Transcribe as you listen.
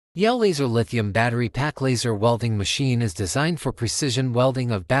YaoLaser lithium battery pack laser welding machine is designed for precision welding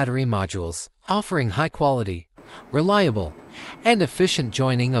of battery modules, offering high-quality, reliable, and efficient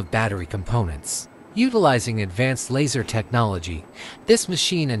joining of battery components. Utilizing advanced laser technology, this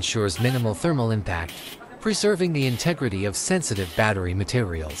machine ensures minimal thermal impact, preserving the integrity of sensitive battery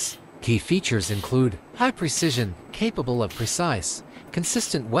materials. Key features include high precision, capable of precise,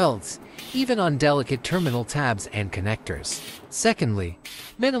 consistent welds, even on delicate terminal tabs and connectors. Secondly,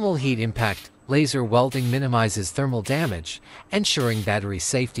 minimal heat impact. Laser welding minimizes thermal damage, ensuring battery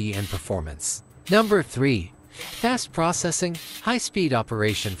safety and performance. Number 3. Fast processing, high-speed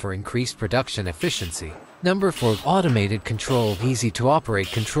operation for increased production efficiency. Number 4. Automated control,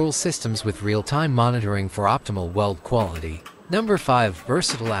 easy-to-operate control systems with real-time monitoring for optimal weld quality. Number 5.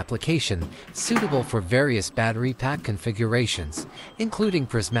 Versatile application, suitable for various battery pack configurations, including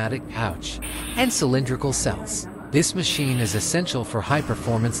prismatic pouch and cylindrical cells. This machine is essential for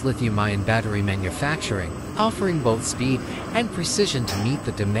high-performance lithium-ion battery manufacturing, offering both speed and precision to meet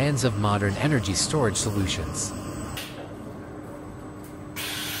the demands of modern energy storage solutions.